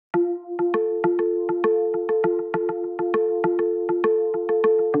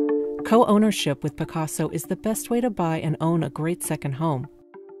Co-ownership with Pacaso is the best way to buy and own a great second home.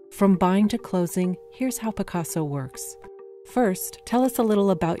 From buying to closing, here's how Pacaso works. First, tell us a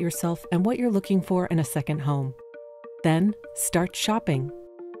little about yourself and what you're looking for in a second home. Then, start shopping.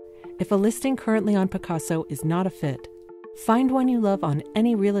 If a listing currently on Pacaso is not a fit, find one you love on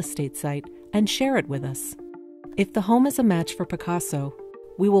any real estate site and share it with us. If the home is a match for Pacaso,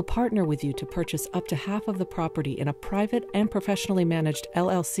 we will partner with you to purchase up to half of the property in a private and professionally managed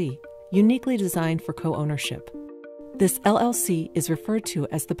LLC, uniquely designed for co-ownership. This LLC is referred to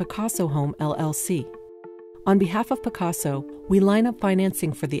as the Pacaso Home LLC. On behalf of Pacaso, we line up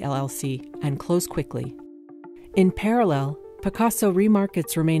financing for the LLC and close quickly. In parallel, Pacaso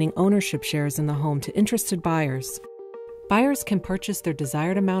remarkets remaining ownership shares in the home to interested buyers. Buyers can purchase their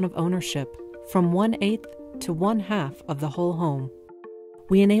desired amount of ownership from 1/8 to 1/2 of the whole home.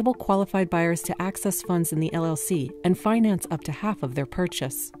 We enable qualified buyers to access funds in the LLC and finance up to half of their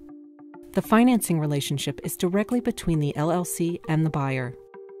purchase. The financing relationship is directly between the LLC and the buyer.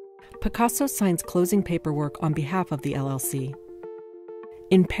 Pacaso signs closing paperwork on behalf of the LLC.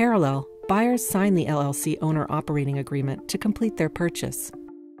 In parallel, buyers sign the LLC owner-operating agreement to complete their purchase.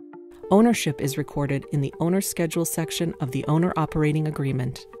 Ownership is recorded in the Owner Schedule section of the owner-operating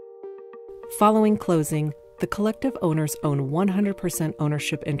agreement. Following closing, the collective owners own 100%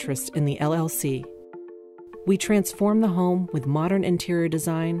 ownership interest in the LLC. We transform the home with modern interior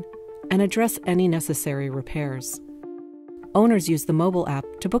design and address any necessary repairs. Owners use the mobile app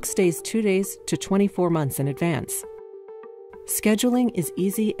to book stays 2 days to 24 months in advance. Scheduling is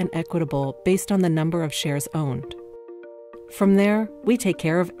easy and equitable based on the number of shares owned. From there, we take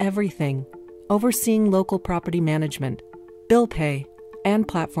care of everything, overseeing local property management, bill pay, and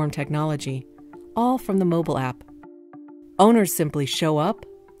platform technology, all from the mobile app. Owners simply show up,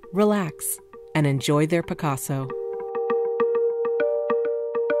 relax, and enjoy their Pacaso.